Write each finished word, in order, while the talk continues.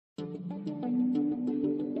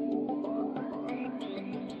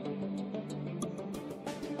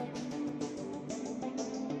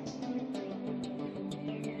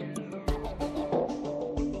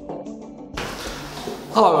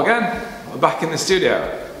Hello again, we're back in the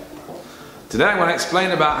studio. Today I'm going to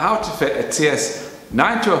explain about how to fit a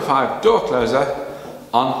TS.9205 door closer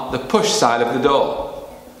on the push side of the door.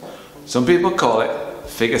 Some people call it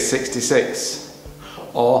figure 66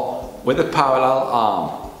 or with a parallel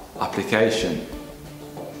arm application.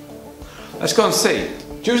 Let's go and see.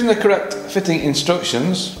 Using the correct fitting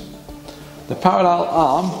instructions, the parallel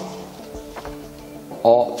arm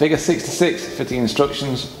or figure 66 fitting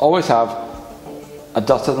instructions always have a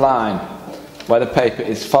dotted line where the paper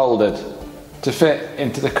is folded to fit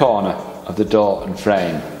into the corner of the door and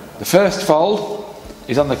frame. The first fold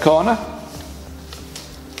is on the corner,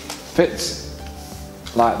 fits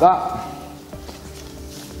like that.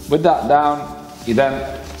 With that down, you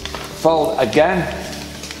then fold again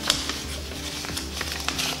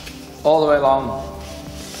all the way along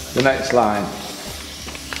the next line.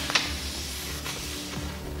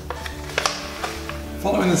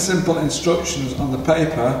 Following the simple instructions on the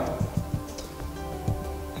paper,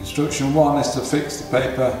 instruction 1 is to fix the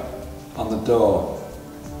paper on the door.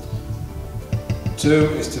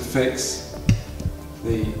 2 is to fix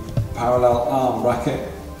the parallel arm bracket.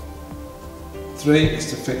 3 is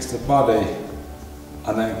to fix the body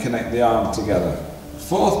and then connect the arm together. The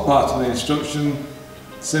fourth part of the instruction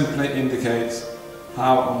simply indicates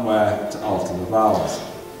how and where to alter the valves.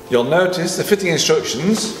 You'll notice the fitting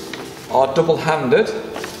instructions are double-handed,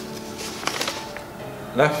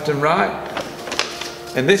 left and right.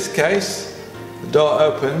 In this case, the door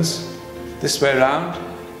opens this way around,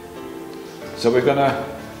 so we're going to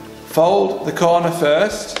fold the corner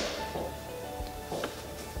first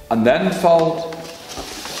and then fold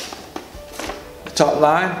the top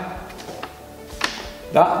line.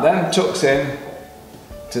 That then tucks in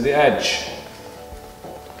to the edge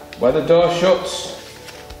where the door shuts,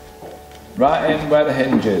 right in where the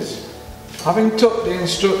hinge is. Having tucked the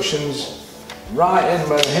instructions right in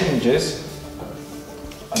where the hinge is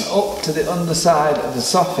and up to the underside of the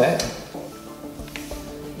soffit,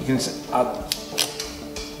 you can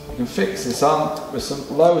fix this on with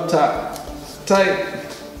some low tack tape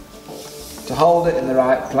to hold it in the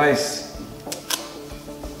right place,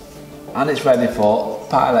 and it's ready for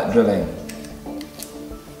pilot drilling.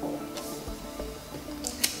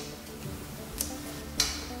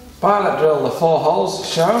 Pilot drill the 4 holes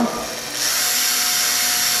shown.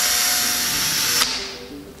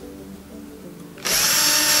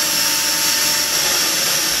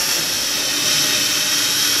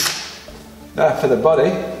 There for the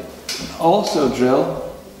body. Also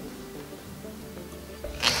drill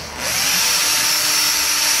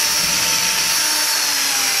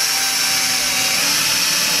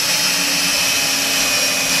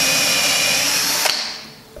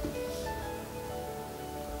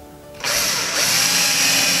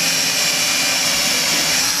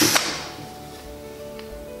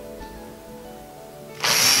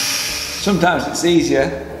sometimes it's easier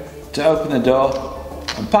to open the door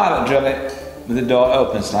and pilot drill it with the door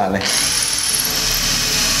open slightly.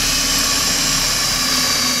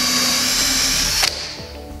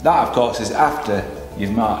 That, of course, is after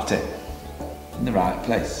you've marked it in the right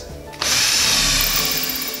place.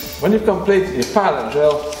 When you've completed your pilot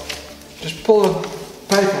drill, just pull the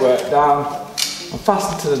paperwork down and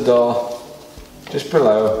fasten to the door just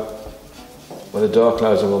below where the door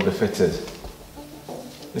closer will be fitted.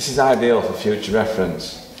 This is ideal for future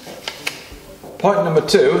reference. Point number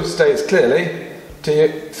 2 states clearly to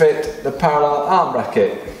fit the parallel arm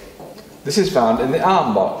bracket. This is found in the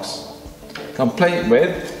arm box, complete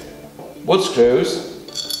with wood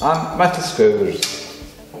screws and metal screws.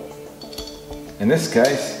 In this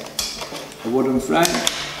case, a wooden frame.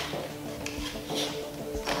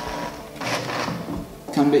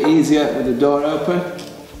 Can be easier with the door open.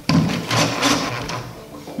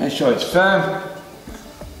 Make sure it's firm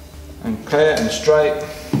and clear and straight.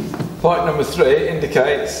 Point number 3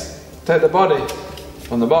 indicates take the body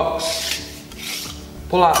from the box,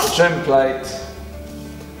 pull out the trim plate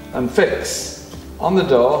and fix on the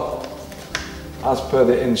door as per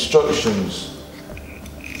the instructions.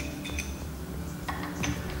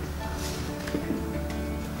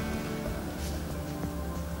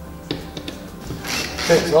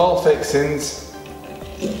 Fix all fixings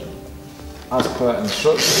as per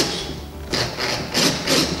instructions,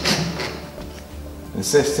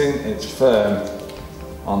 insisting it's firm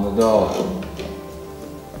on the door.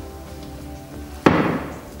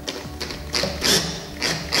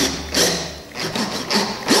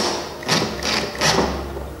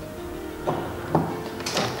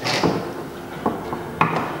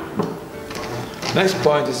 Next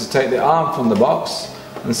point is to take the arm from the box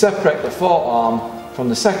and separate the forearm from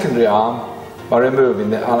the secondary arm by removing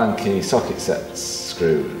the Allen key socket sets.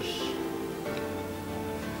 screws.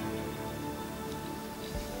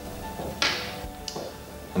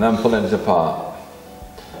 And then pulling it apart.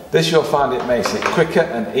 This you'll find it makes it quicker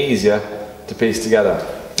and easier to piece together.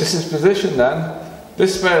 This is positioned then,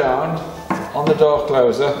 this way around on the door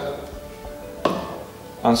closer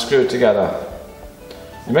and screwed together.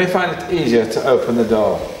 You may find it easier to open the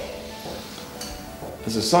door.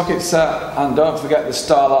 There's a socket set, and don't forget the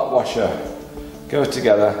Starlock washer. Go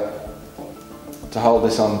together to hold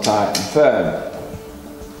this on tight and firm.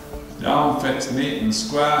 The arm fits neat and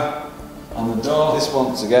square on the door. This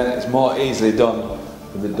once again is more easily done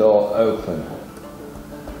with the door open.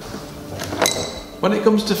 When it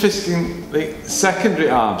comes to fitting the secondary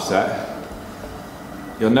arm set,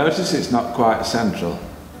 you'll notice it's not quite central.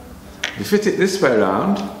 You fit it this way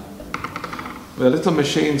around with a little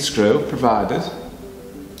machine screw provided.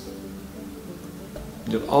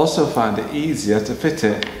 You'll also find it easier to fit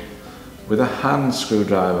it with a hand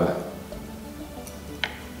screwdriver.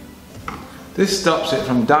 This stops it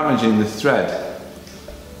from damaging the thread.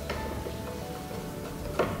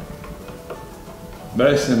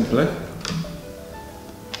 Very simply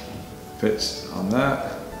fits on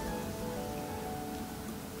there.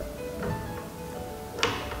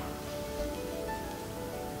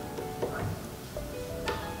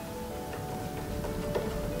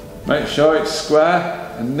 Make sure it's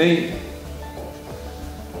square and neat.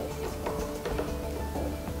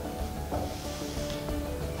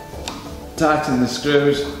 Tighten the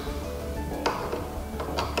screws.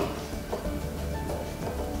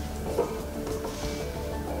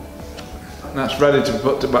 And that's ready to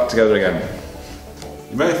put it back together again.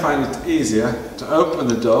 You may find it easier to open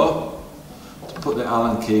the door, to put the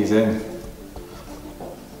Allen keys in,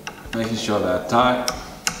 making sure they're tight.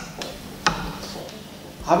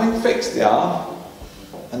 Having fixed the arm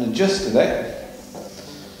and adjusted it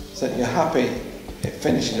so that you're happy it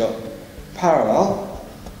finishes up parallel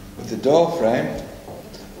with the door frame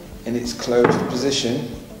in its closed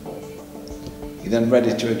position, you're then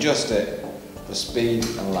ready to adjust it for speed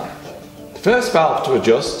and latch. The first valve to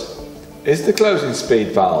adjust is the closing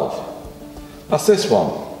speed valve. That's this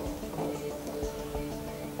one.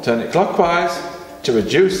 Turn it clockwise to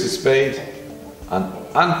reduce the speed and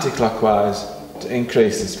anti-clockwise to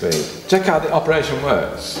increase the speed. Check how the operation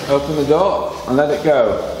works. Open the door and let it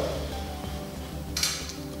go.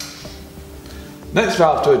 Next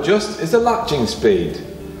valve to adjust is the latching speed.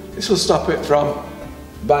 This will stop it from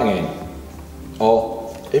banging.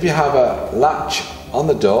 Or if you have a latch on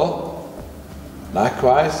the door,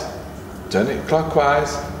 likewise, turn it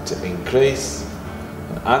clockwise to increase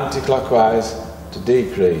and anti-clockwise to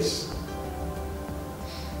decrease.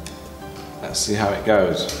 Let's see how it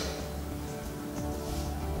goes.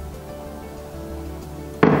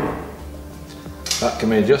 That can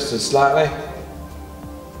be adjusted slightly.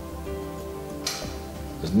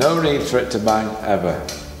 There's no need for it to bang ever.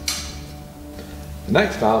 The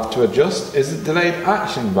next valve to adjust is the delayed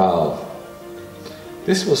action valve.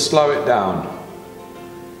 This will slow it down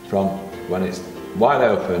from when it's wide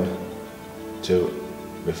open to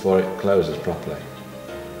before it closes properly.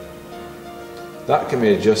 That can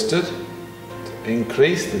be adjusted to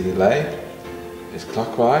increase the delay is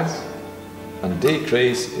clockwise and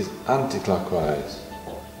decrease is anti-clockwise.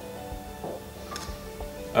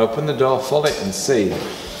 Open the door fully and see.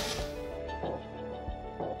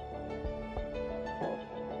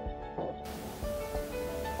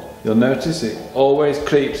 You'll notice it always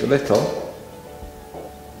creeps a little,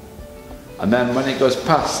 and then when it goes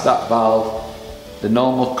past that valve, the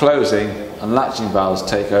normal closing and latching valves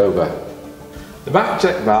take over. The back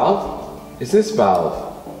check valve is this valve.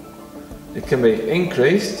 It can be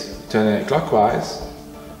increased, turning it clockwise,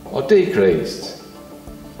 or decreased.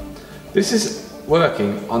 This is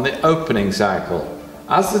working on the opening cycle.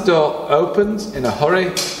 As the door opens in a hurry,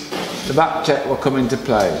 the back check will come into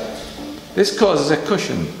play. This causes a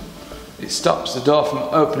cushion. It stops the door from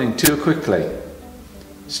opening too quickly,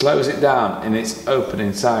 slows it down in its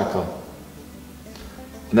opening cycle,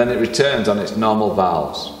 and then it returns on its normal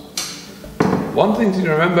valves. One thing to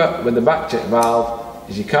remember with the back check valve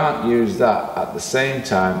is you can't use that at the same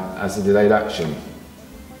time as the delayed action.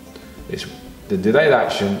 It's the delayed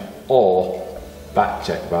action or back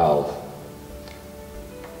check valve.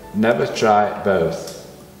 Never try both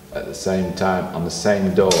at the same time on the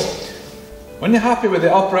same door. When you're happy with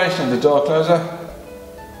the operation of the door closer,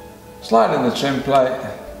 slide in the trim plate.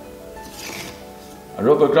 A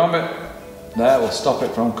rubber grommet there will stop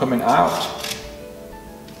it from coming out,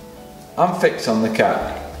 and fix on the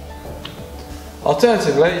cap.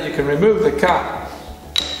 Alternatively, you can remove the cap,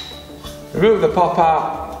 remove the pop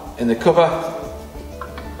out in the cover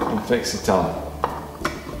and fix it on.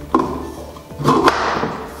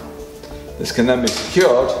 This can then be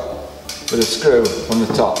secured with a screw from the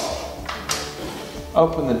top.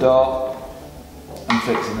 Open the door and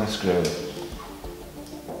fix in the screw.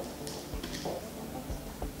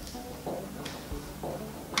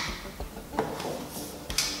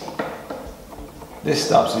 This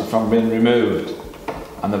stops it from being removed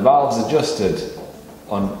and the valve's adjusted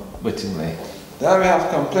unwittingly. There we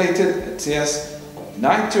have completed a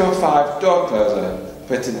TS.9205 door closer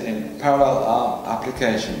fitted in parallel arm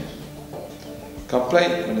application,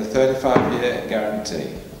 complete with a 35-year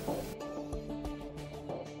guarantee.